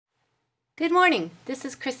Good morning. This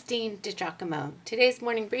is Christine DiGiacomo. Today's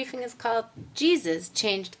morning briefing is called Jesus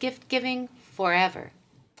Changed Gift Giving Forever.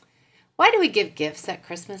 Why do we give gifts at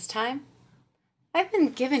Christmas time? I've been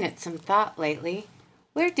giving it some thought lately.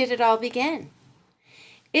 Where did it all begin?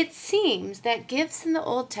 It seems that gifts in the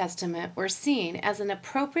Old Testament were seen as an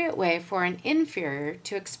appropriate way for an inferior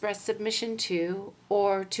to express submission to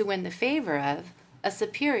or to win the favor of a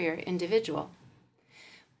superior individual.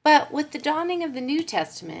 But with the dawning of the New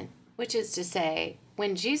Testament, which is to say,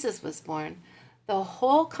 when Jesus was born, the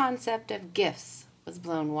whole concept of gifts was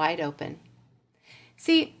blown wide open.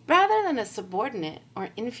 See, rather than a subordinate or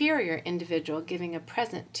inferior individual giving a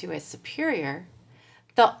present to a superior,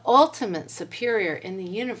 the ultimate superior in the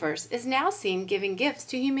universe is now seen giving gifts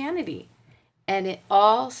to humanity. And it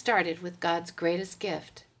all started with God's greatest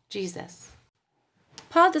gift, Jesus.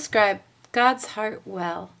 Paul described God's heart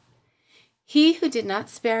well. He who did not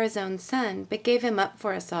spare his own son, but gave him up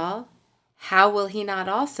for us all, how will he not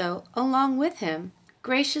also, along with him,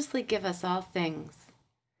 graciously give us all things?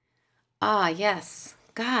 Ah, yes,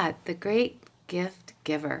 God, the great gift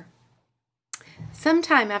giver.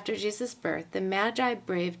 Sometime after Jesus' birth, the Magi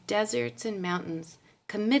braved deserts and mountains,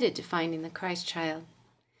 committed to finding the Christ child.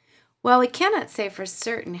 While we cannot say for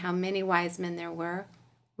certain how many wise men there were,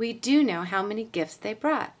 we do know how many gifts they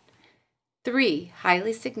brought. 3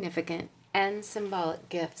 highly significant and symbolic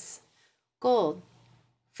gifts: gold,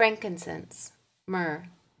 frankincense, myrrh.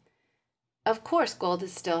 Of course, gold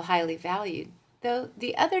is still highly valued, though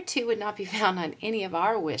the other 2 would not be found on any of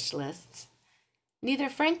our wish lists. Neither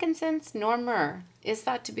frankincense nor myrrh is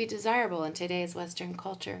thought to be desirable in today's Western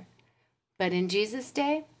culture. But in Jesus'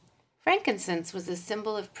 day, frankincense was a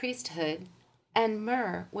symbol of priesthood, and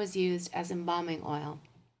myrrh was used as embalming oil.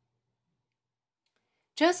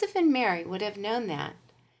 Joseph and Mary would have known that.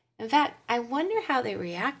 In fact, I wonder how they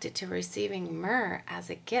reacted to receiving myrrh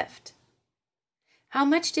as a gift. How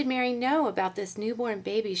much did Mary know about this newborn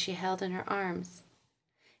baby she held in her arms?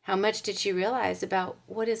 How much did she realize about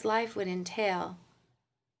what his life would entail,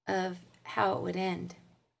 of how it would end?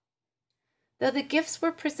 Though the gifts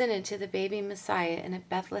were presented to the baby Messiah in a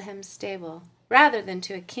Bethlehem stable, rather than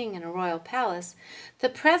to a king in a royal palace, the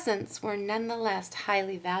presents were nonetheless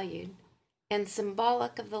highly valued and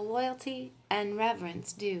symbolic of the loyalty and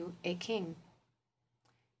reverence due a king.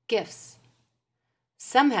 Gifts.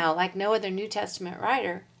 Somehow, like no other New Testament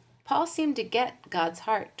writer, Paul seemed to get God's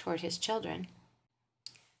heart toward his children.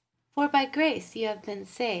 For by grace you have been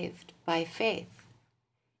saved by faith.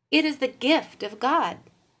 It is the gift of God.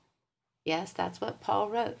 Yes, that's what Paul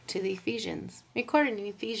wrote to the Ephesians, recorded in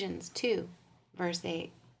Ephesians 2, verse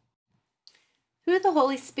 8. Through the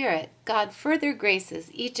Holy Spirit, God further graces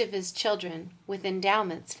each of his children with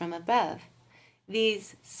endowments from above.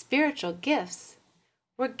 These spiritual gifts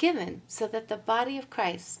were given so that the body of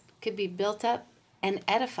Christ could be built up and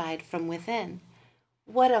edified from within.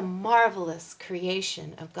 What a marvelous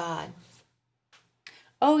creation of God.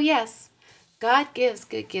 Oh yes, God gives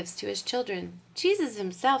good gifts to his children. Jesus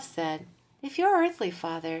himself said, "If your earthly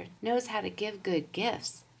father knows how to give good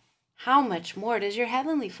gifts, how much more does your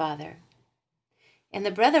heavenly Father?" And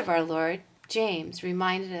the brother of our Lord, James,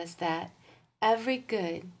 reminded us that every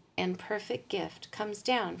good and perfect gift comes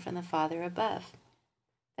down from the Father above.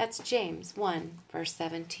 That's James 1, verse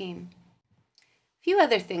 17. A few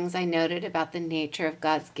other things I noted about the nature of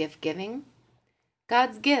God's gift giving.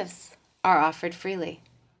 God's gifts are offered freely.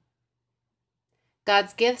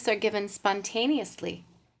 God's gifts are given spontaneously.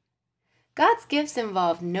 God's gifts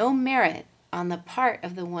involve no merit on the part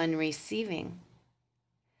of the one receiving.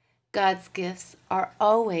 God's gifts are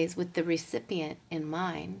always with the recipient in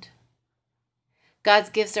mind. God's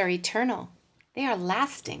gifts are eternal. They are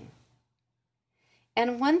lasting.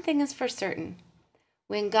 And one thing is for certain.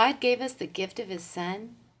 When God gave us the gift of his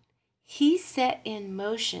Son, he set in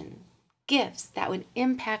motion gifts that would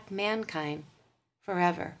impact mankind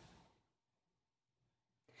forever.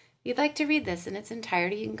 If you'd like to read this in its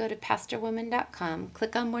entirety, you can go to pastorwoman.com,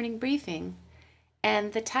 click on Morning Briefing,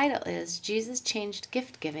 and the title is Jesus Changed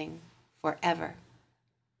Gift Giving Forever.